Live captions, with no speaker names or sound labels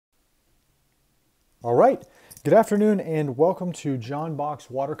All right, good afternoon and welcome to John Box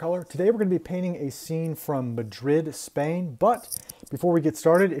Watercolor. Today we're going to be painting a scene from Madrid, Spain, but before we get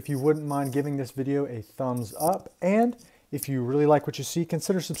started, if you wouldn't mind giving this video a thumbs up, and if you really like what you see,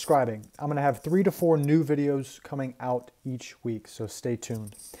 consider subscribing. I'm going to have 3 to 4 new videos coming out each week, so stay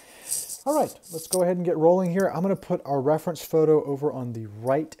tuned. All right, let's go ahead and get rolling here. I'm going to put our reference photo over on the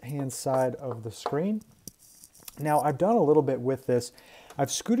right-hand side of the screen. Now, I've done a little bit with this. I've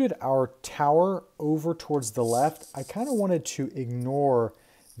scooted our tower over towards the left. I kind of wanted to ignore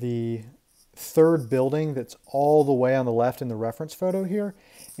the third building that's all the way on the left in the reference photo here.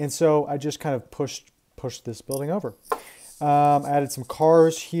 And so I just kind of pushed this building over. Added some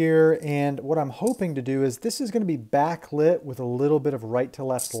cars here, and what I'm hoping to do is this is going to be backlit with a little bit of right to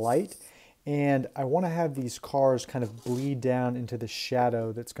left light. And I want to have these cars kind of bleed down into the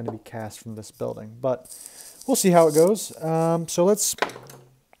shadow that's going to be cast from this building. But we'll see how it goes. So let's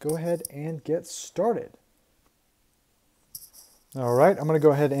go ahead and get started. All right, I'm going to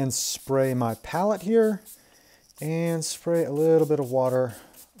go ahead and spray my palette here and spray a little bit of water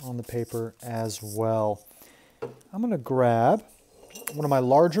on the paper as well. I'm going to grab one of my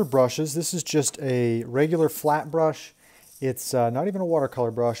larger brushes. This is just a regular flat brush. It's not even a watercolor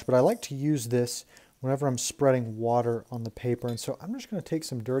brush, but I like to use this whenever I'm spreading water on the paper. And so I'm just going to take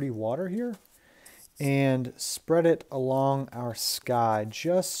some dirty water here and spread it along our sky,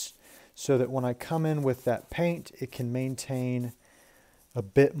 just so that when I come in with that paint, it can maintain a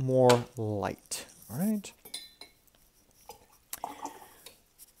bit more light. All right.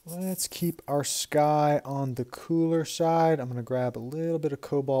 Let's keep our sky on the cooler side. I'm going to grab a little bit of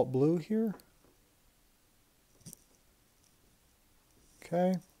Cobalt Blue here.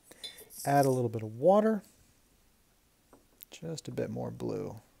 Okay. Add a little bit of water. Just a bit more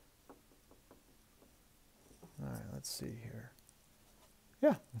blue. All right, let's see here.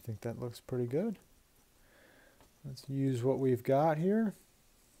 Yeah, I think that looks pretty good. Let's use what we've got here.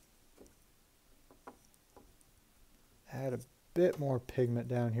 Add a bit more pigment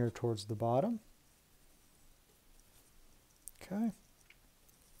down here towards the bottom. Okay.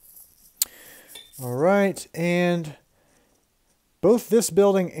 All right, and both this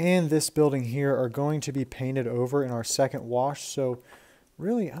building and this building here are going to be painted over in our second wash, so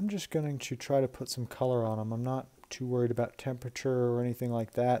really I'm just going to try to put some color on them. I'm not too worried about temperature or anything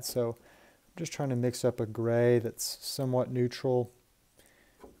like that, so I'm just trying to mix up a gray that's somewhat neutral,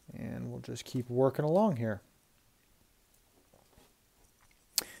 and we'll just keep working along here.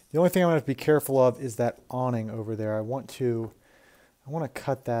 The only thing I'm going to have to be careful of is that awning over there. I want to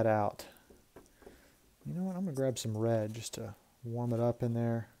cut that out. You know what? I'm going to grab some red just to warm it up in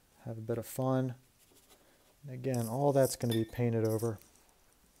there, have a bit of fun. And again, all that's going to be painted over.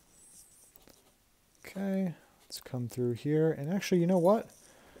 Okay, let's come through here. And actually, you know what?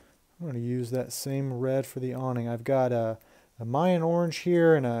 I'm going to use that same red for the awning. I've got a Mayan Orange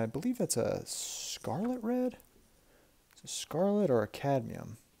here, and I believe that's a Scarlet Red. It's a Scarlet or a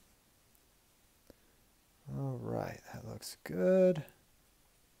Cadmium. All right, that looks good.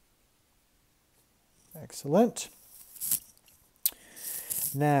 Excellent.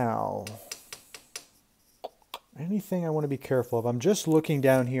 Now, anything I want to be careful of. I'm just looking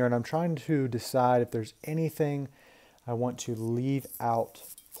down here and I'm trying to decide if there's anything I want to leave out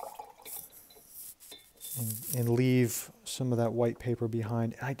and leave some of that white paper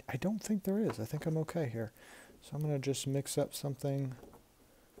behind. I don't think there is. I think I'm okay here. So I'm going to just mix up something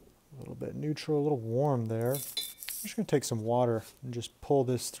a little bit neutral, a little warm there. I'm just going to take some water and just pull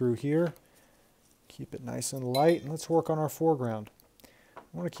this through here. Keep it nice and light, and let's work on our foreground.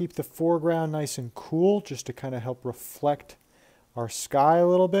 I want to keep the foreground nice and cool just to kind of help reflect our sky a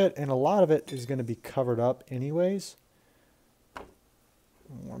little bit, and a lot of it is going to be covered up anyways.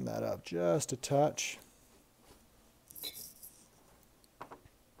 Warm that up just a touch.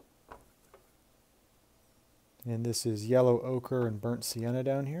 And this is yellow ochre and burnt sienna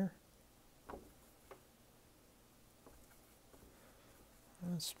down here.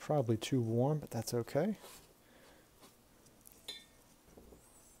 That's probably too warm, but that's okay.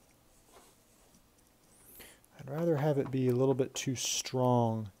 I'd rather have it be a little bit too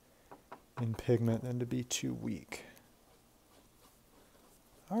strong in pigment than to be too weak.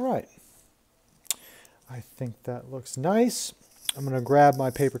 All right. I think that looks nice. I'm going to grab my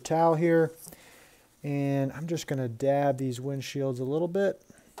paper towel here, and I'm just going to dab these windshields a little bit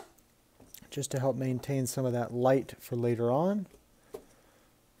just to help maintain some of that light for later on.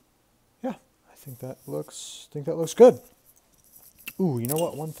 Yeah, I think that looks good. Ooh, you know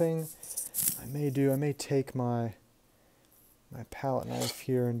what? One thing I may take my palette knife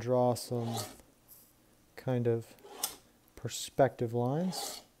here and draw some kind of perspective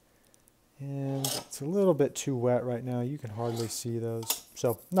lines. And it's a little bit too wet right now. You can hardly see those.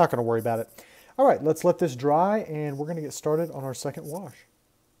 So not going to worry about it. All right, let's let this dry and we're going to get started on our second wash.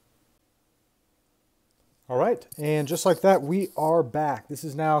 All right, and just like that, we are back. This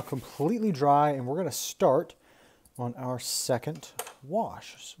is now completely dry and we're going to start on our second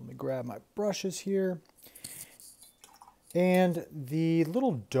wash. So let me grab my brushes here. And the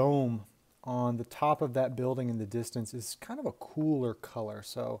little dome on the top of that building in the distance is kind of a cooler color.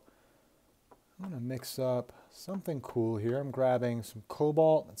 So I'm going to mix up something cool here. I'm grabbing some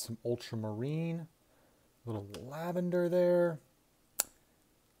cobalt and some ultramarine, a little lavender there, a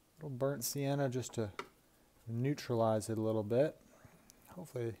little burnt sienna just to neutralize it a little bit.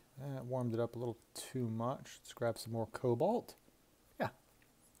 Hopefully it warmed it up a little too much. Let's grab some more cobalt. Yeah.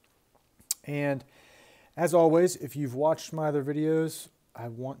 And as always, if you've watched my other videos, I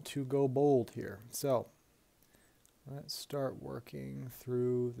want to go bold here. So let's start working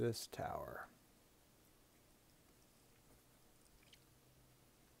through this tower.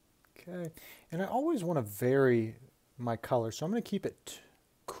 Okay, and I always want to vary my color, so I'm going to keep it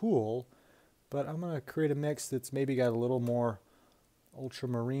cool, but I'm going to create a mix that's maybe got a little more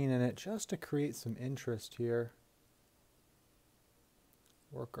ultramarine in it just to create some interest here.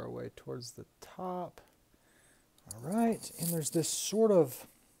 Work our way towards the top. All right, and there's this sort of,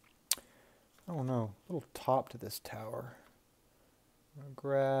 I don't know, little top to this tower. I'm going to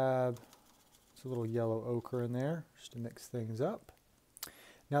grab a little yellow ochre in there just to mix things up.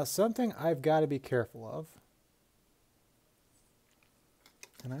 Now, something I've got to be careful of,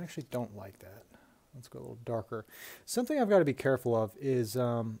 and I actually don't like that. Let's go a little darker. Something I've got to be careful of is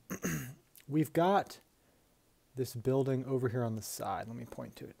we've got this building over here on the side. Let me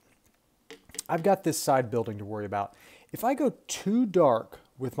point to it. I've got this side building to worry about. If I go too dark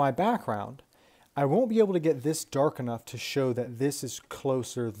with my background, I won't be able to get this dark enough to show that this is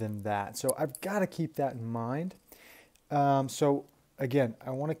closer than that. So I've got to keep that in mind. Again, I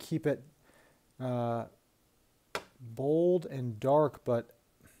want to keep it bold and dark, but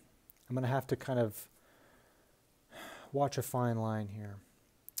I'm going to have to kind of watch a fine line here.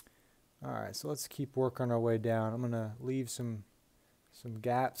 All right, so let's keep working our way down. I'm going to leave some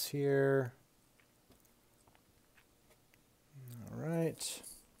gaps here. All right,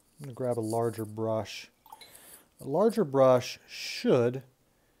 I'm going to grab a larger brush. A larger brush should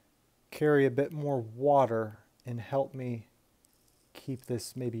carry a bit more water and help me keep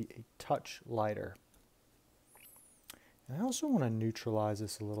this maybe a touch lighter. And I also want to neutralize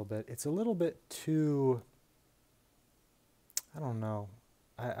this a little bit. It's a little bit too, I don't know.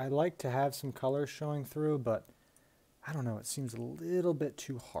 I like to have some colors showing through, but I don't know, it seems a little bit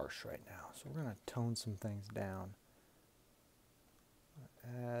too harsh right now. So we're going to tone some things down.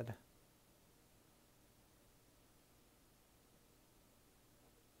 Add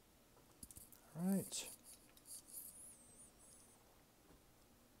all right.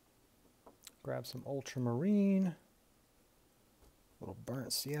 Grab some ultramarine, a little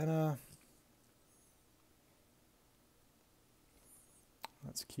burnt sienna.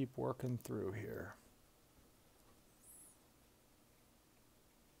 Let's keep working through here.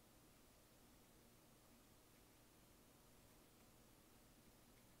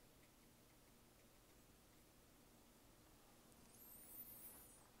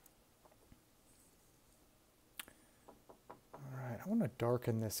 I want to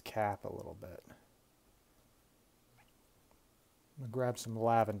darken this cap a little bit. I'm going to grab some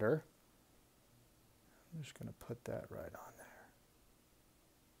lavender. I'm just going to put that right on there.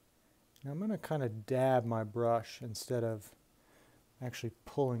 Now I'm going to kind of dab my brush instead of actually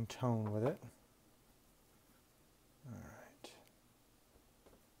pulling tone with it. All right.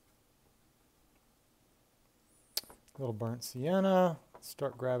 A little burnt sienna. Let's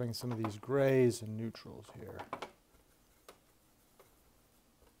start grabbing some of these grays and neutrals here.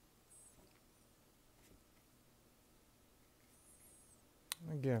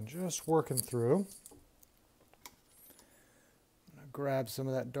 Again, just working through. I'm going to grab some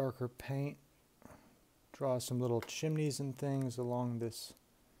of that darker paint, draw some little chimneys and things along this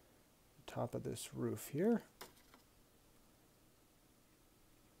top of this roof here.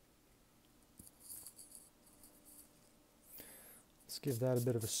 Let's give that a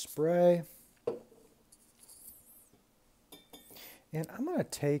bit of a spray. And I'm going to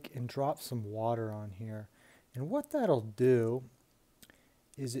take and drop some water on here. And what that'll do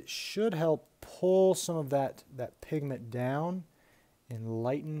is it should help pull some of that pigment down and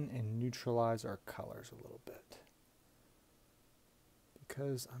lighten and neutralize our colors a little bit.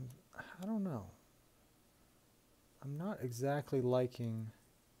 Because I don't know. I'm not exactly liking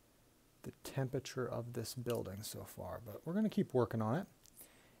the temperature of this building so far, but we're going to keep working on it.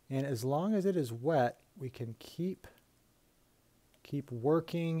 And as long as it is wet, we can keep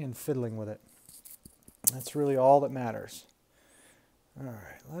working and fiddling with it. That's really all that matters. All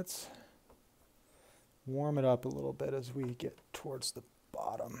right, let's warm it up a little bit as we get towards the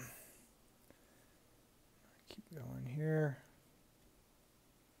bottom. Keep going here.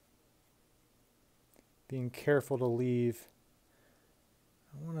 Being careful to leave.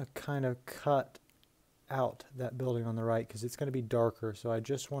 I want to kind of cut out that building on the right because it's going to be darker, so I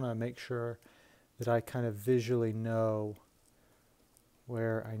just want to make sure that I kind of visually know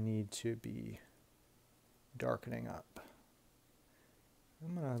where I need to be darkening up.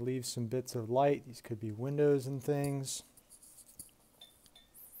 I'm going to leave some bits of light. These could be windows and things.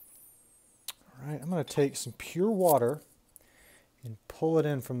 All right, I'm going to take some pure water and pull it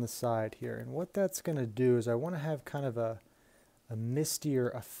in from the side here. And what that's going to do is I want to have kind of a mistier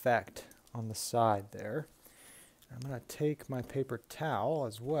effect on the side there. I'm going to take my paper towel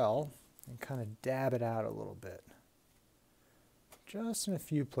as well and kind of dab it out a little bit. Just in a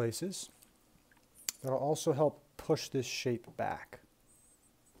few places. That'll also help push this shape back.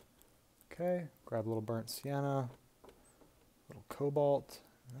 Okay, grab a little burnt sienna, a little cobalt,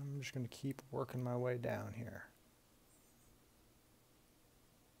 and I'm just going to keep working my way down here.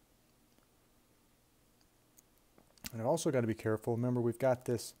 And I've also got to be careful. Remember, we've got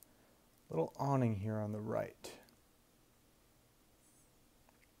this little awning here on the right.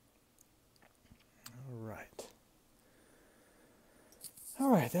 All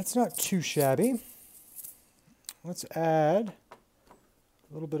right, that's not too shabby. Let's add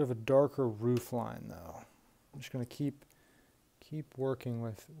a little bit of a darker roof line, though. I'm just going to keep working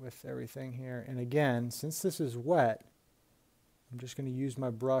with everything here. And again, since this is wet, I'm just going to use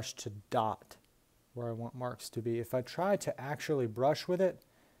my brush to dot where I want marks to be. If I try to actually brush with it,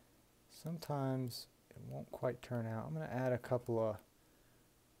 sometimes it won't quite turn out. I'm going to add a couple of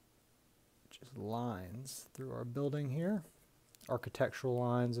just lines through our building here, architectural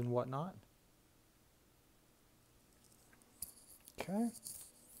lines and whatnot. Okay.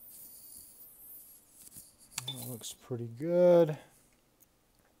 That looks pretty good. I'm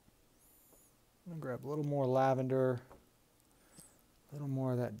going to grab a little more lavender, a little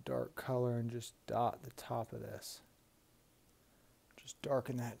more of that dark color, and just dot the top of this. Just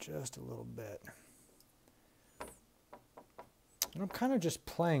darken that just a little bit. And I'm kind of just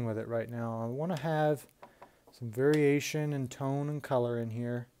playing with it right now. I want to have some variation in tone and color in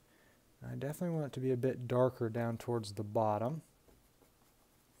here. I definitely want it to be a bit darker down towards the bottom.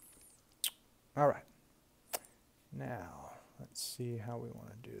 All right. Now, let's see how we want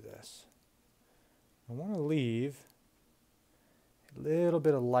to do this. I want to leave a little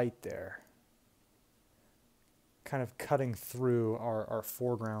bit of light there, kind of cutting through our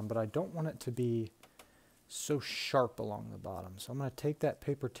foreground, but I don't want it to be so sharp along the bottom. So I'm going to take that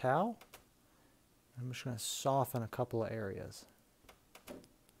paper towel, and I'm just going to soften a couple of areas.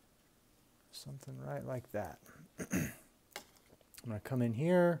 Something right like that. I'm going to come in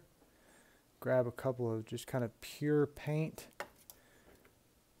here, grab a couple of just kind of pure paint.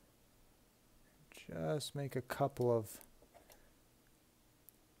 Just make a couple of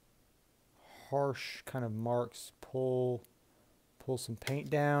harsh kind of marks, pull some paint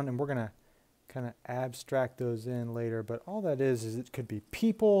down, and we're going to kind of abstract those in later. But all that is it could be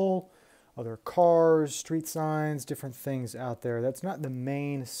people, other cars, street signs, different things out there. That's not the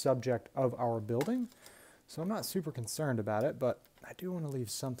main subject of our building, so I'm not super concerned about it, but I do want to leave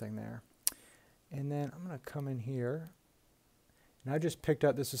something there. And then I'm going to come in here, and I just picked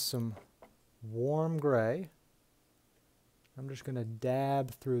up, this is some warm gray. I'm just going to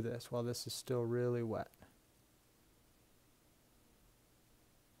dab through this while this is still really wet.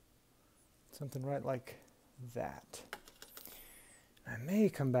 Something right like that. I may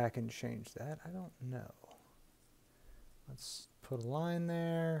come back and change that. I don't know. Let's put a line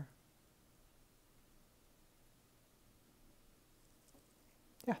there.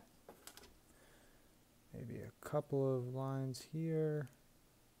 Yeah. Maybe a couple of lines here.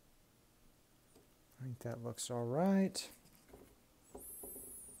 I think that looks all right.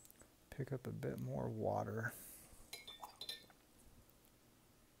 Pick up a bit more water.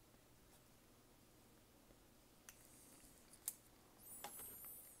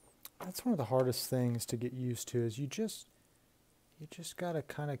 That's one of the hardest things to get used to, is you just got to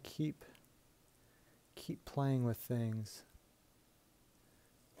kind of keep playing with things.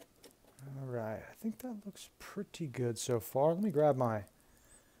 All right, I think that looks pretty good so far. Let me grab my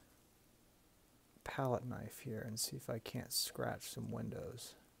palette knife here and see if I can't scratch some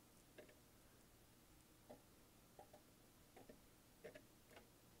windows.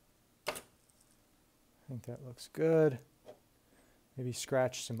 I think that looks good. Maybe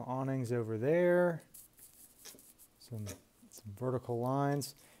scratch some awnings over there, some vertical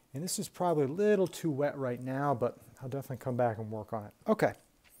lines. And this is probably a little too wet right now, but I'll definitely come back and work on it. Okay,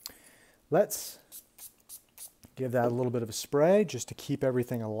 let's give that a little bit of a spray just to keep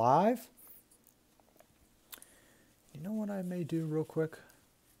everything alive. You know what I may do real quick?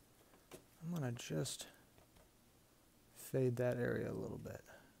 I'm going to just fade that area a little bit.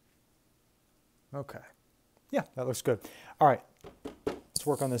 Okay. Yeah, that looks good. All right, let's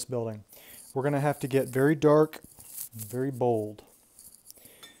work on this building. We're going to have to get very dark, very bold.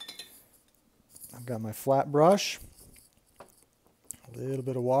 I've got my flat brush, a little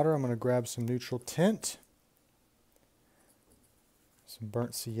bit of water. I'm going to grab some neutral tint, some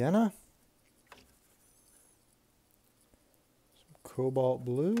burnt sienna, some cobalt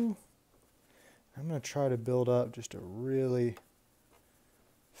blue. I'm going to try to build up just a really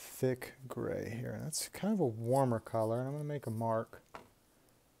thick gray here. That's kind of a warmer color, and I'm going to make a mark.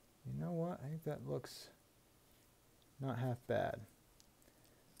 You know what? I think that looks not half bad.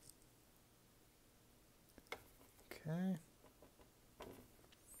 Okay.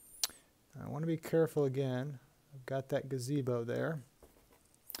 I want to be careful again. I've got that gazebo there.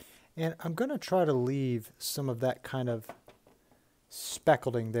 And I'm going to try to leave some of that kind of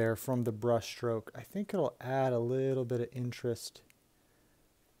speckling there from the brush stroke. I think it'll add a little bit of interest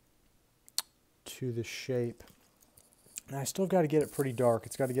to the shape. And I still got to get it pretty dark.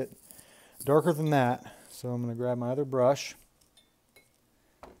 It's got to get darker than that. So I'm going to grab my other brush.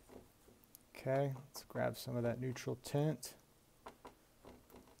 Okay, let's grab some of that neutral tint,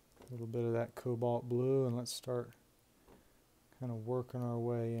 a little bit of that cobalt blue, and let's start kind of working our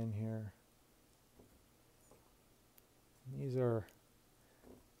way in here. These are,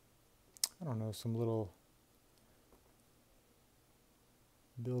 I don't know, some little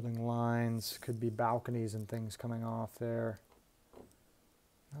building lines, could be balconies and things coming off there.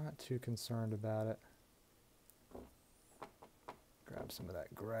 Not too concerned about it. Grab some of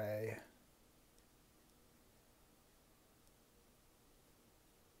that gray.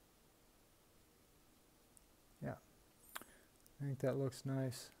 Yeah, I think that looks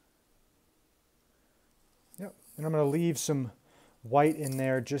nice. Yep, and I'm going to leave some white in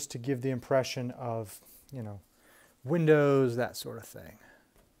there just to give the impression of, you know, windows, that sort of thing.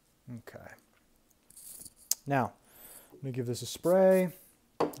 Okay. Now, let me give this a spray.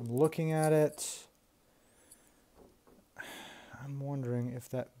 I'm looking at it. I'm wondering if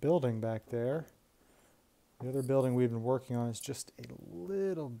that building back there, the other building we've been working on, is just a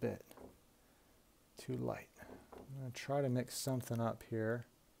little bit too light. I'm going to try to mix something up here.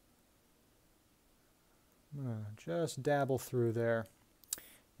 I'm going to just dabble through there.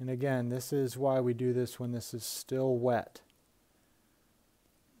 And again, this is why we do this when this is still wet.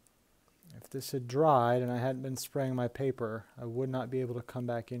 If this had dried and I hadn't been spraying my paper, I would not be able to come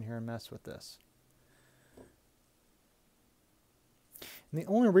back in here and mess with this. And the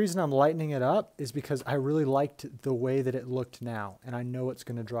only reason I'm lightening it up is because I really liked the way that it looked now, and I know it's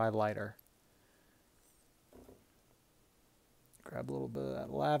going to dry lighter. Grab a little bit of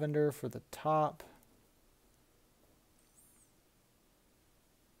that lavender for the top.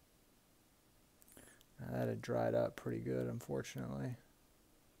 Now that had dried up pretty good, unfortunately.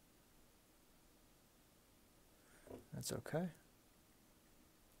 That's okay.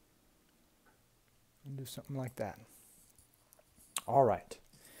 And do something like that. All right.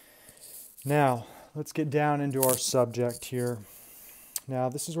 Now, let's get down into our subject here. Now,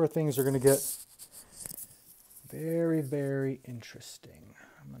 this is where things are going to get very, very interesting.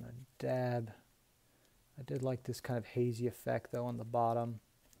 I'm going to dab. I did like this kind of hazy effect, though, on the bottom.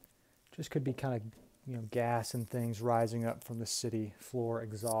 Just could be kind of, you know, gas and things rising up from the city floor,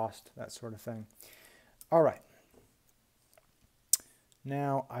 exhaust, that sort of thing. All right.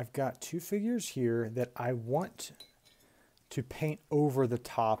 Now, I've got two figures here that I want to paint over the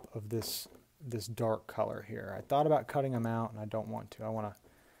top of this dark color here. I thought about cutting them out, and I don't want to. I want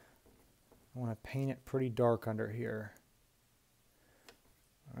to paint it pretty dark under here.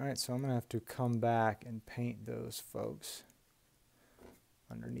 All right, so I'm going to have to come back and paint those folks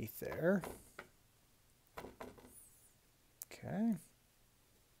underneath there. Okay.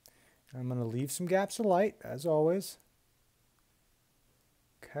 I'm going to leave some gaps of light, as always.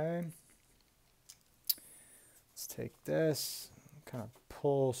 Okay. Let's take this, kind of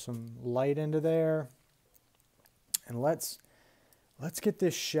pull some light into there, and let's get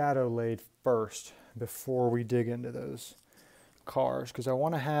this shadow laid first before we dig into those cars, because I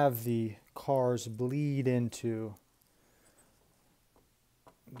want to have the cars bleed into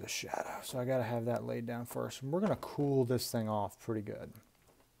the shadow. So I got to have that laid down first, and we're going to cool this thing off pretty good.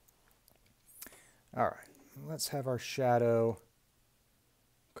 All right, let's have our shadow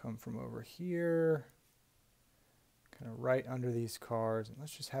Come from over here, kind of right under these cars, and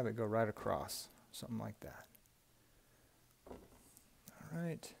let's just have it go right across, something like that. All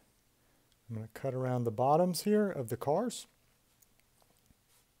right. I'm going to cut around the bottoms here of the cars.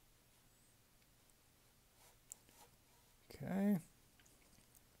 Okay.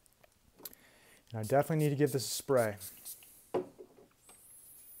 And I definitely need to give this a spray. I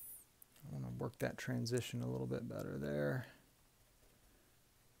want to work that transition a little bit better there.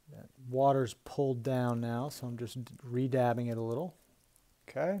 That water's pulled down now, so I'm just re-dabbing it a little.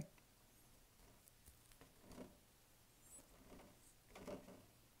 Okay.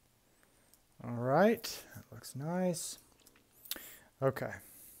 All right, that looks nice. Okay.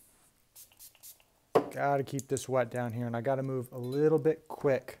 Got to keep this wet down here, and I got to move a little bit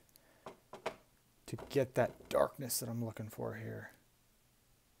quick to get that darkness that I'm looking for here.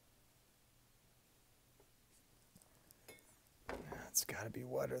 It's got to be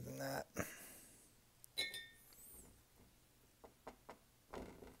wetter than that.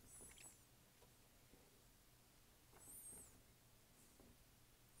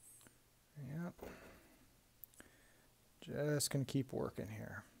 Yep. Just going to keep working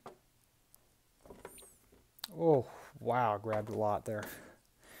here. Oh, wow, I grabbed a lot there.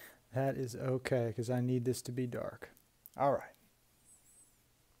 That is okay, because I need this to be dark. All right.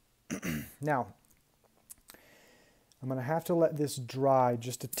 Now, I'm going to have to let this dry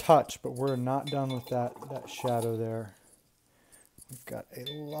just a touch, but we're not done with that shadow there. We've got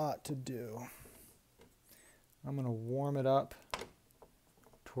a lot to do. I'm going to warm it up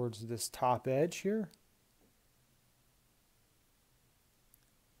towards this top edge here,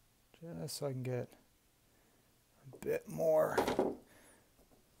 just so I can get a bit more of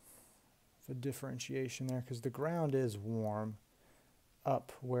a differentiation there, because the ground is warm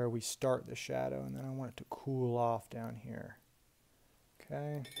up where we start the shadow, and then I want it to cool off down here.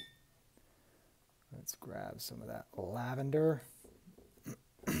 Okay, let's grab some of that lavender.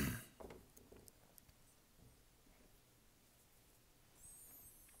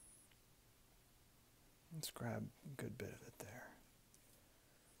 Let's grab a good bit of it there.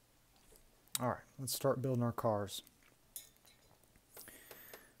 All right, let's start building our cars.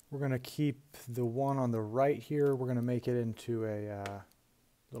 We're going to keep the one on the right here. We're going to make it into a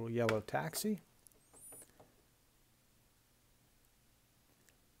little yellow taxi.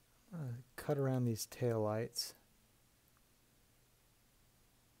 I'm going to cut around these taillights.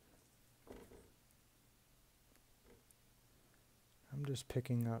 I'm just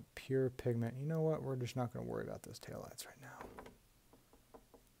picking up pure pigment. You know what? We're just not going to worry about those taillights right now.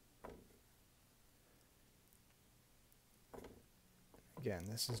 Again,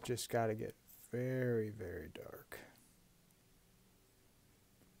 this has just got to get very, very dark.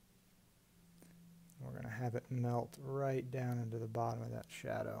 We're going to have it melt right down into the bottom of that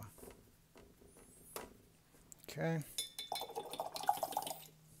shadow. Okay.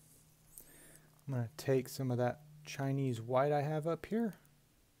 I'm going to take some of that Chinese white I have up here.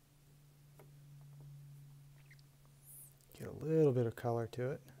 Get a little bit of color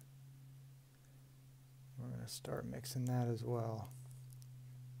to it. We're going to start mixing that as well.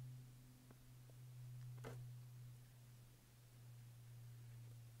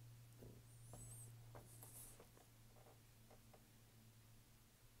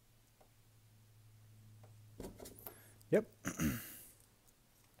 Yep.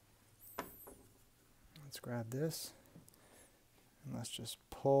 Let's grab this and let's just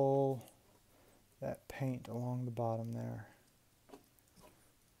pull that paint along the bottom there.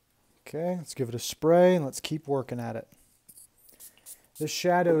 Okay, let's give it a spray and let's keep working at it. This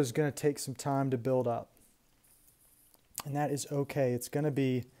shadow is going to take some time to build up, and that is okay. It's going to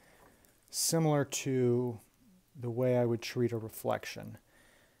be similar to the way I would treat a reflection,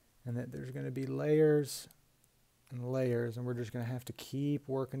 and that there's going to be layers and layers, and we're just going to have to keep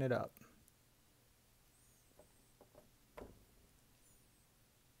working it up.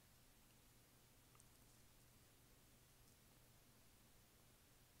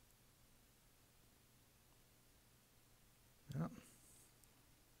 Yep.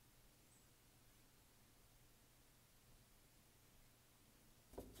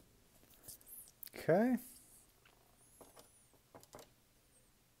 Okay.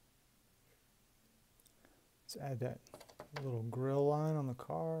 Let's add that little grill line on the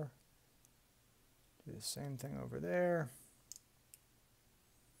car. Do the same thing over there.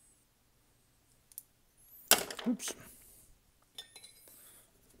 Oops.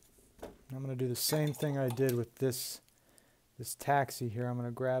 I'm going to do the same thing I did with this taxi here. I'm going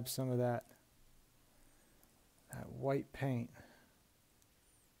to grab some of that white paint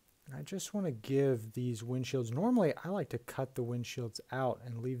I just want to give these windshields, normally I like to cut the windshields out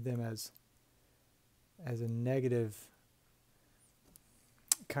and leave them as a negative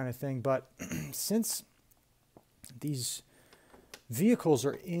kind of thing, but since these vehicles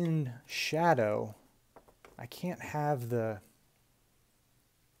are in shadow, I can't have the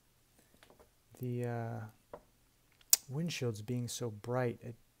windshields being so bright.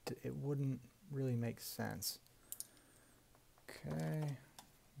 It wouldn't really make sense. Okay,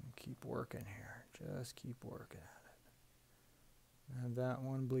 keep working here. Just keep working at it. Have that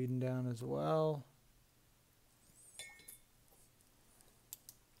one bleeding down as well.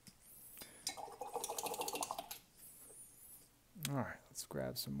 All right, let's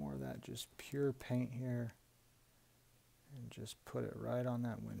grab some more of that just pure paint here and just put it right on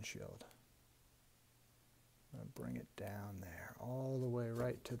that windshield. I'm going to bring it down there, all the way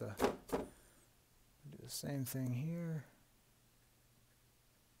right to the, do the same thing here.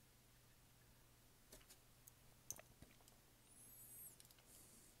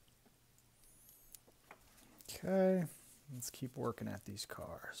 Okay, let's keep working at these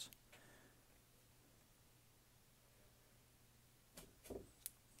cars.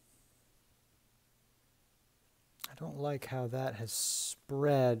 I don't like how that has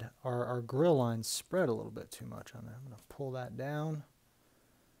spread, our grill lines spread a little bit too much on there. I'm going to pull that down.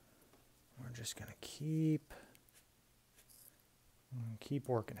 We're just going to keep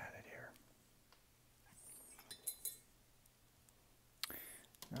working at it here.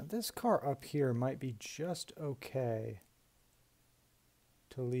 Now this car up here might be just okay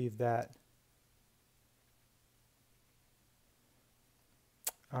to leave that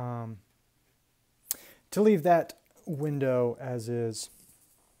window as is.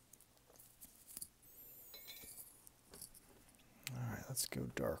 All right, let's go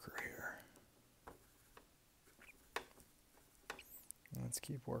darker here. Let's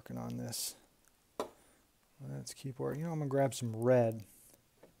keep working on this. Let's keep working. You know, I'm going to grab some red and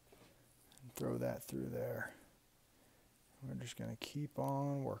throw that through there. We're just going to keep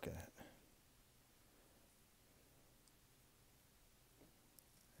on working it.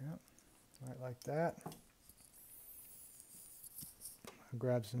 Yep, right like that. I'll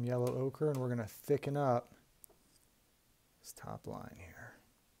grab some yellow ochre and we're going to thicken up this top line here.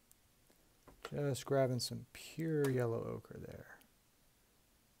 Just grabbing some pure yellow ochre there.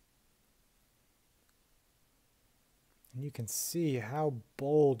 And you can see how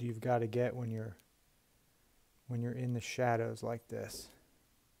bold you've got to get when you're in the shadows like this.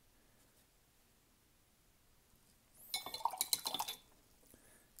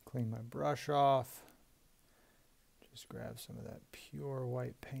 Clean my brush off. Just grab some of that pure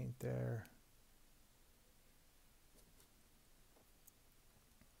white paint there.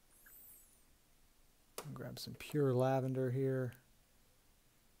 And grab some pure lavender here.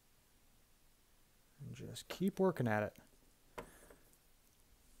 And just keep working at it.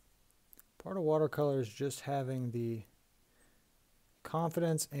 Part of watercolor is just having the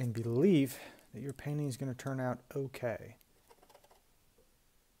confidence and belief that your painting is going to turn out okay.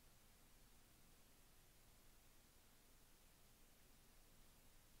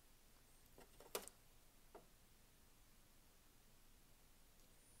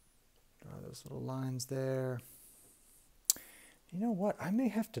 Draw those little lines there. You know what? I may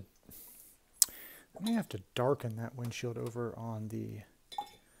have to darken that windshield over on the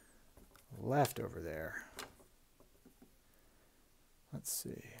left over there. Let's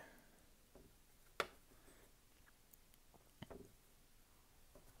see.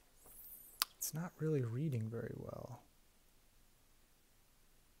 It's not really reading very well.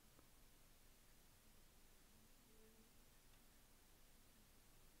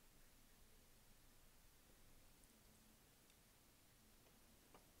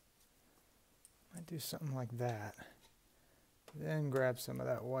 Might do something like that. Then grab some of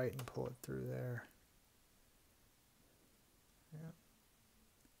that white and pull it through there. Yep.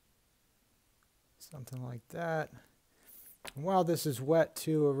 Something like that. And while this is wet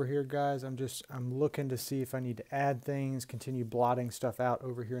too over here, guys, I'm looking to see if I need to add things, continue blotting stuff out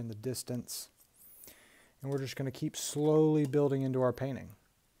over here in the distance. And we're just going to keep slowly building into our painting.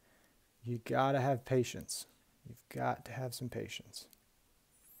 You got to have patience. You've got to have some patience.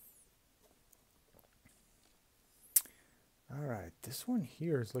 All right, this one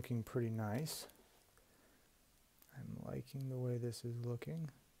here is looking pretty nice. I'm liking the way this is looking.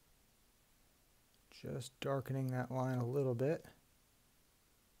 Just darkening that line a little bit.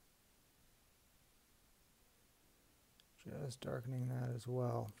 Just darkening that as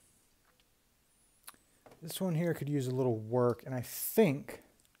well. This one here could use a little work, and I think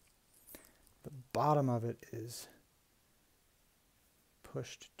the bottom of it is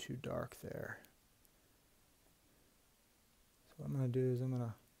pushed too dark there. So what I'm going to do is I'm going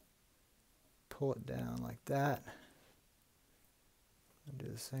to pull it down like that. And do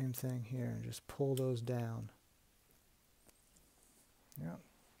the same thing here and just pull those down. Yep.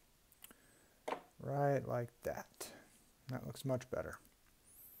 Right like that. That looks much better.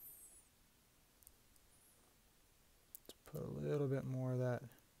 Let's put a little bit more of that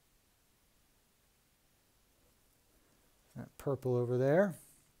purple over there.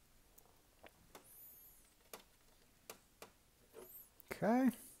 Okay.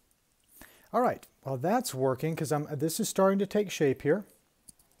 All right. Well, that's working because this is starting to take shape here.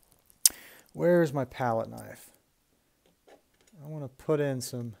 Where's my palette knife? I want to put in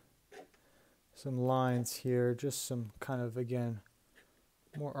some lines here, just some kind of, again,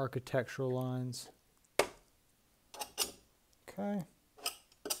 more architectural lines. Okay.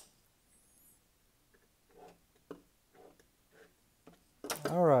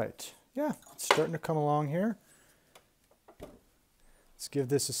 All right. Yeah, it's starting to come along here. Let's give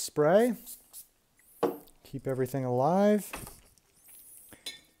this a spray. Keep everything alive.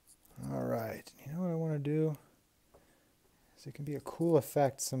 All right. You know what I want to do? It can be a cool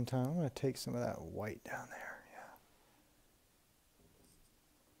effect sometimes. I'm going to take some of that white down there.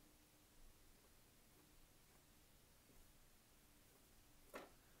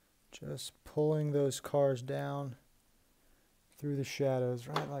 Yeah. Just pulling those cars down through the shadows,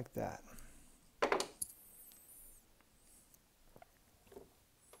 right like that.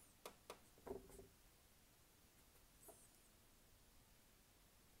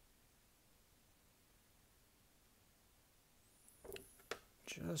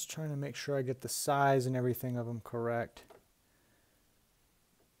 Just trying to make sure I get the size and everything of them correct.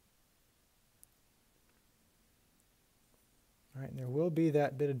 All right, and there will be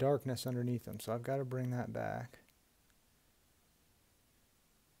that bit of darkness underneath them, so I've got to bring that back.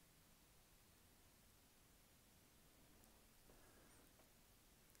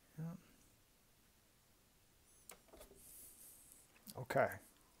 Yep. Okay.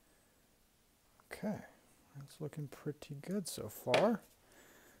 Okay, that's looking pretty good so far.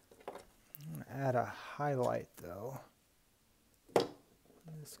 I'm going to add a highlight though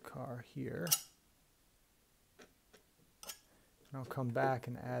in this car here. And I'll come back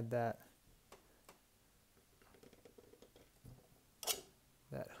and add that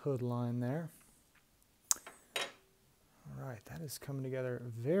hood line there. All right, that is coming together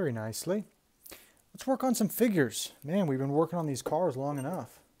very nicely. Let's work on some figures. Man, we've been working on these cars long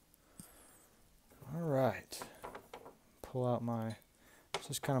enough. All right, pull out my, this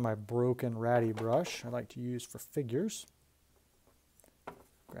is kind of my broken ratty brush I like to use for figures.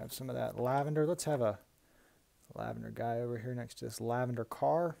 Grab some of that lavender. Let's have a lavender guy over here next to this lavender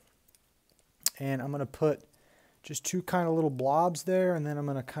car. And I'm going to put just two kind of little blobs there, and then I'm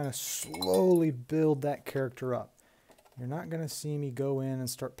going to kind of slowly build that character up. You're not going to see me go in and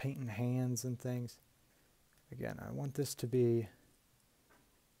start painting hands and things. Again, I want this to be,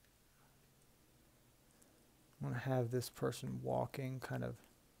 I want to have this person walking kind of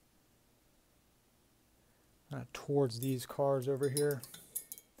towards these cars over here.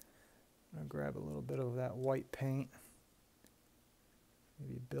 I'm going to grab a little bit of that white paint.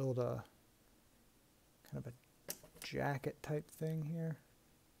 Maybe build a kind of a jacket type thing here.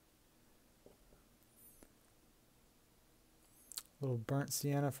 A little burnt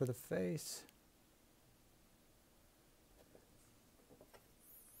sienna for the face.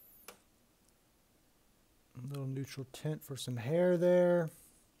 A little neutral tint for some hair there.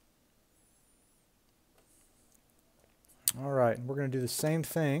 All right, and we're going to do the same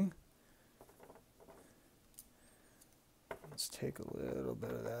thing. Let's take a little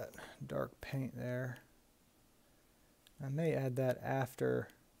bit of that dark paint there. I may add that after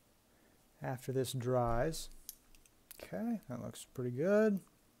this dries. Okay, that looks pretty good.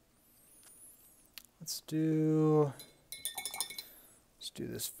 Let's do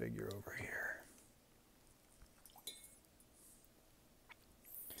this figure over here.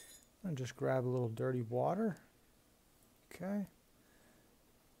 And just grab a little dirty water. Okay.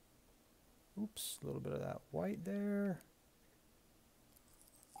 Oops, a little bit of that white there.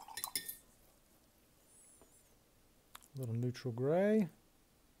 A little neutral gray.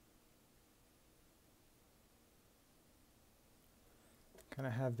 Kind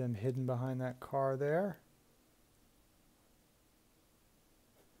of have them hidden behind that car there.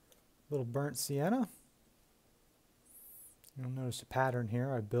 A little burnt sienna. You'll notice a pattern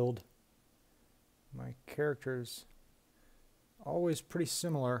here. I build my characters always pretty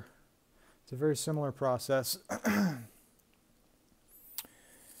similar. It's a very similar process.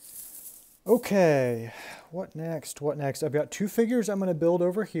 Okay, what next? What next? I've got two figures I'm going to build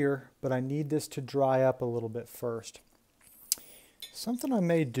over here, but I need this to dry up a little bit first. Something I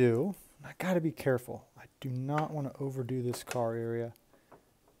may do, I got to be careful. I do not want to overdo this car area.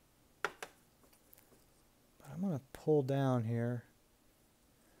 But I'm going to pull down here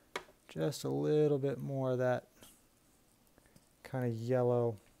just a little bit more of that kind of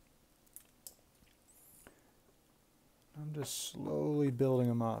yellow. I'm just slowly building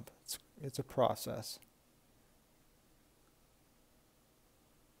them up. It's a process.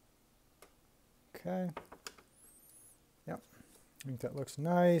 Okay. Yep. I think that looks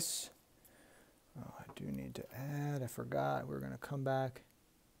nice. Oh, I do need to add, I forgot, we're going to come back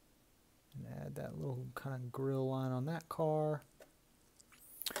and add that little kind of grill line on that car.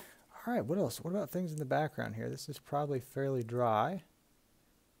 All right, what else? What about things in the background here? This is probably fairly dry.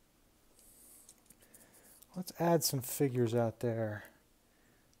 Let's add some figures out there.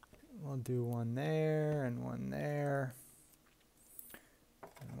 We'll do one there and one there.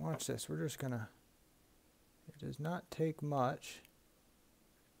 And watch this. We're just going to, it does not take much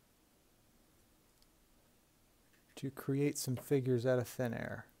to create some figures out of thin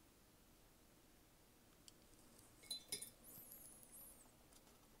air.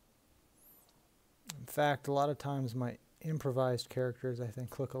 In fact, a lot of times my improvised characters I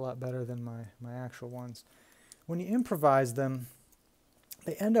think look a lot better than my actual ones. When you improvise them,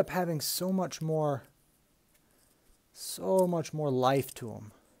 they end up having so much more life to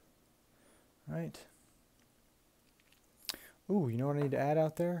them, right? Ooh, you know what I need to add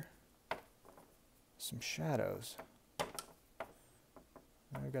out there? Some shadows.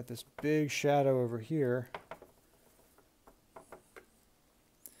 I've got this big shadow over here.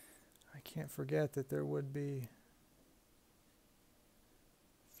 I can't forget that there would be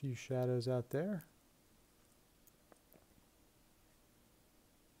a few shadows out there.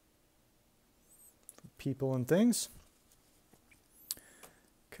 People and things.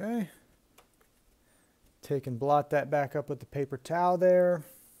 Okay. Take and blot that back up with the paper towel there.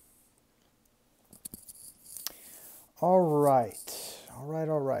 All right. All right,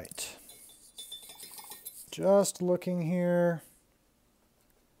 all right. Just looking here.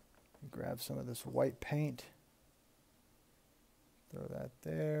 Grab some of this white paint. Throw that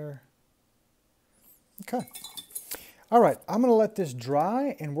there. Okay. All right, I'm going to let this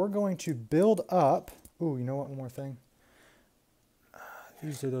dry and we're going to build up. Ooh, you know what? One more thing.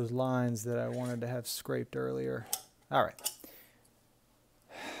 These are those lines that I wanted to have scraped earlier. All right.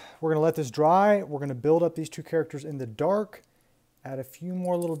 We're going to let this dry. We're going to build up these two characters in the dark, add a few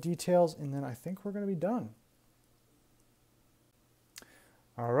more little details, and then I think we're going to be done.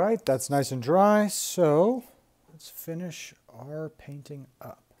 All right, that's nice and dry. So let's finish our painting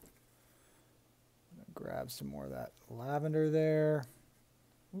up. I'm going to grab some more of that lavender there.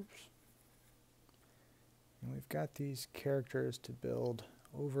 Oops. And we've got these characters to build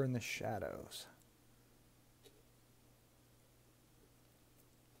over in the shadows.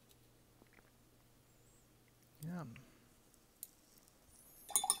 Yeah.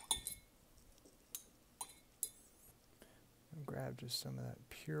 Grab just some of that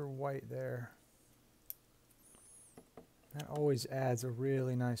pure white there. That always adds a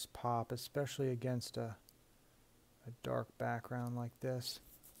really nice pop, especially against a dark background like this.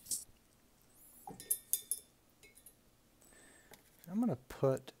 I'm going to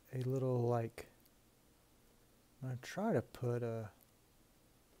put a little I'm going to try to put a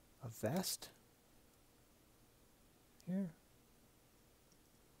vest here.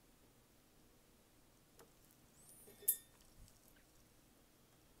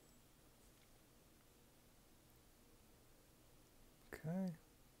 Okay.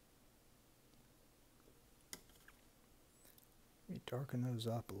 Let me darken those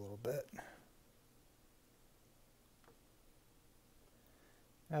up a little bit.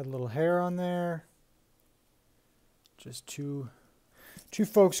 Add a little hair on there. Just two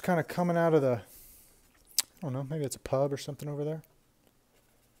folks kind of coming out of the, I don't know, maybe it's a pub or something over there.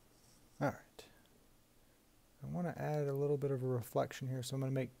 All right. I want to add a little bit of a reflection here, so I'm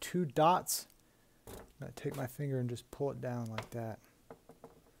going to make two dots. I'm going to take my finger and just pull it down like that. I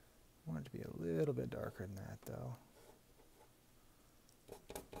want it to be a little bit darker than that, though.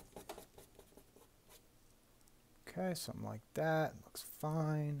 Okay, something like that. Looks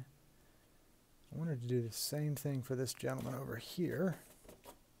fine. I wanted to do the same thing for this gentleman over here.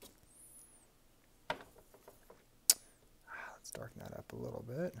 Let's darken that up a little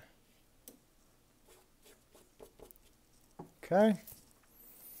bit. Okay.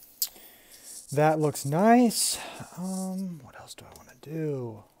 That looks nice. What else do I want to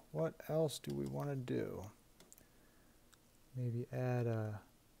do? What else do we want to do? Maybe add a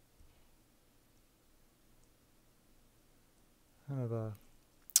kind of a,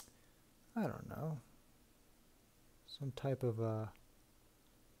 I don't know, some type of a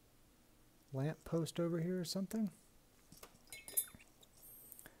lamp post over here or something.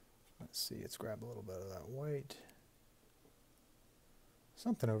 Let's see, let's grab a little bit of that white.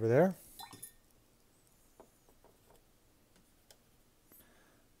 Something over there.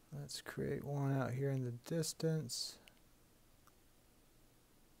 Let's create one out here in the distance.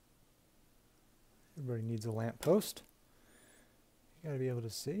 Everybody needs a lamp post. You gotta be able to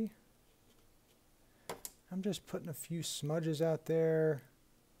see. I'm just putting a few smudges out there.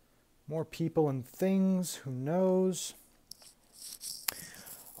 More people and things, who knows?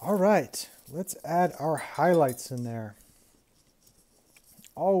 All right, let's add our highlights in there.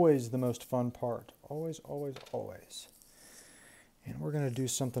 Always the most fun part. Always, always, always. And we're going to do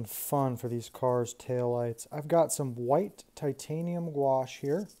something fun for these cars' taillights. I've got some white titanium gouache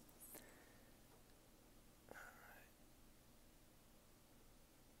here.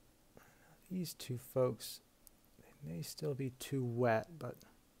 These two folks, they may still be too wet, but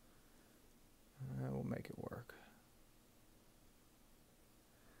we'll make it work.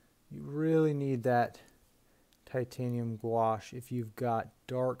 You really need that titanium gouache if you've got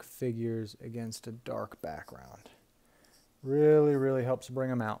dark figures against a dark background. Really, really helps bring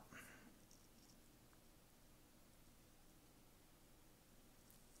them out.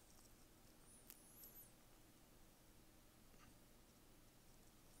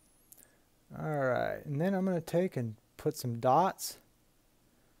 All right, and then I'm going to take and put some dots,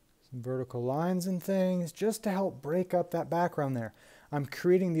 some vertical lines and things, just to help break up that background there. I'm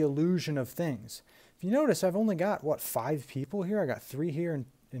creating the illusion of things. If you notice, I've only got, what, 5 people here? I got 3 here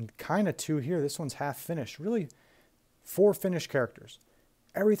and kind of 2 here. This one's half finished. Really, 4 finished characters.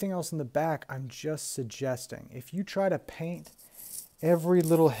 Everything else in the back, I'm just suggesting. If you try to paint every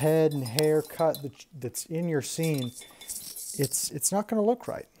little head and hair cut that's in your scene, it's not going to look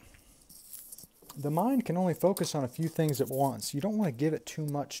right. The mind can only focus on a few things at once. You don't want to give it too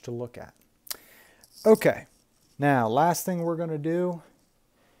much to look at. Okay, now last thing we're going to do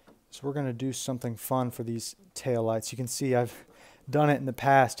is we're going to do something fun for these taillights. You can see I've done it in the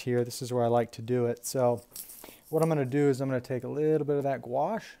past here. This is where I like to do it. So what I'm going to do is I'm going to take a little bit of that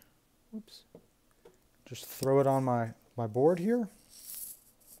gouache. Oops. Just throw it on my board here.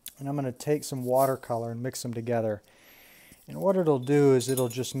 And I'm going to take some watercolor and mix them together. And what it'll do is it'll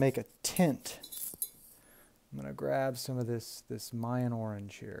just make a tint. I'm going to grab some of this Mayan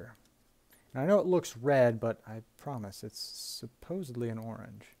Orange here. And I know it looks red, but I promise it's supposedly an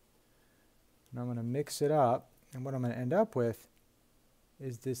orange. And I'm going to mix it up, and what I'm going to end up with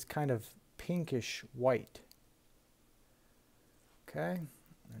is this kind of pinkish white. Okay,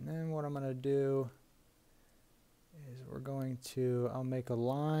 and then what I'm going to do is I'll make a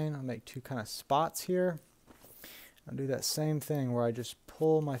line, I'll make 2 kind of spots here. I'll do that same thing where I just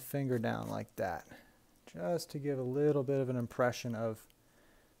pull my finger down like that, just to give a little bit of an impression of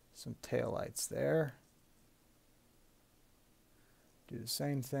some taillights there. Do the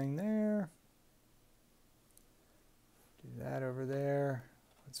same thing there. Do that over there.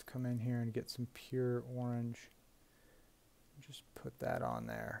 Let's come in here and get some pure orange. Just put that on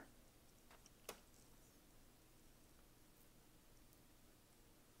there.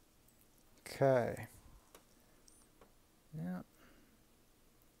 Okay. Yeah.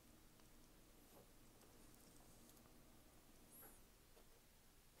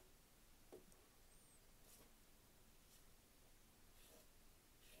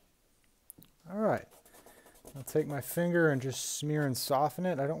 All right. I'll take my finger and just smear and soften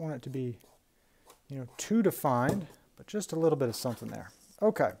it. I don't want it to be, too defined, but just a little bit of something there.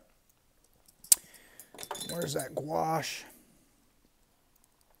 Okay. Where's that gouache?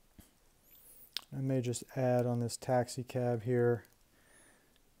 I may just add on this taxi cab here,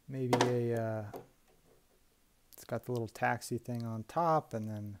 maybe it's got the little taxi thing on top and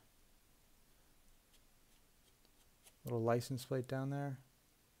then a little license plate down there.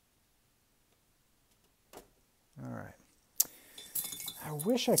 All right. I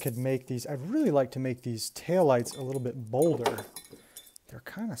wish I could make these. I'd really like to make these taillights a little bit bolder. They're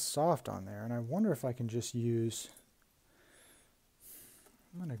kind of soft on there, and I wonder if I can just use...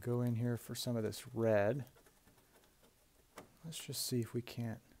 I'm going to go in here for some of this red. Let's just see if we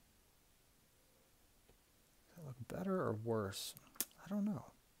can't... Does that look better or worse? I don't know.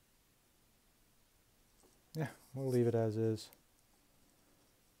 Yeah, we'll leave it as is.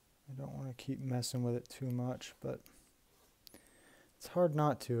 I don't want to keep messing with it too much, but it's hard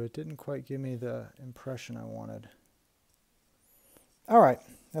not to. It didn't quite give me the impression I wanted. All right,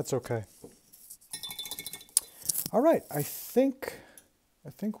 that's okay. All right, I think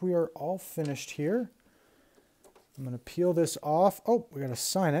we are all finished here. I'm going to peel this off. Oh, we got to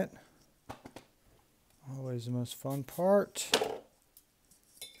sign it. Always the most fun part.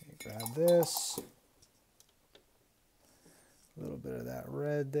 Okay, grab this. A little bit of that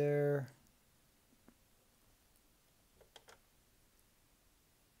red there.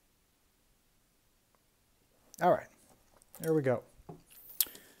 All right, there we go.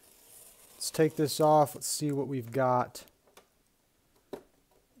 Let's take this off. Let's see what we've got.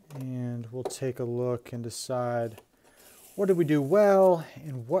 And we'll take a look and decide what did we do well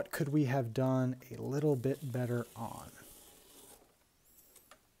and what could we have done a little bit better on.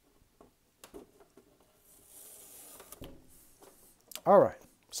 All right,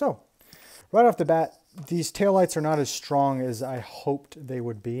 so right off the bat, these taillights are not as strong as I hoped they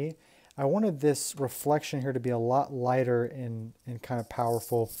would be. I wanted this reflection here to be a lot lighter and kind of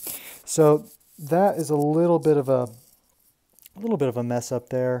powerful. So that is a little bit of a mess up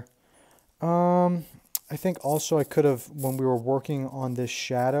there. I think also I could have, when we were working on this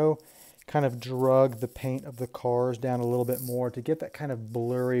shadow, kind of drug the paint of the cars down a little bit more to get that kind of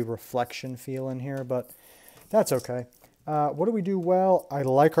blurry reflection feel in here, but that's okay. What do we do well? I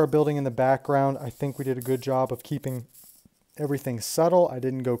like our building in the background. I think we did a good job of keeping everything subtle. I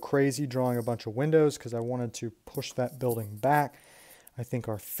didn't go crazy drawing a bunch of windows because I wanted to push that building back. I think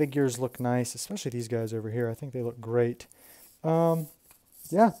our figures look nice, especially these guys over here. I think they look great.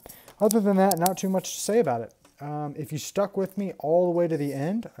 Yeah, other than that, not too much to say about it. If you stuck with me all the way to the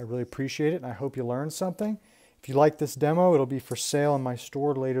end, I really appreciate it, and I hope you learned something. If you like this demo, it'll be for sale in my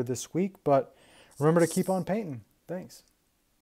store later this week, but remember to keep on painting. Thanks.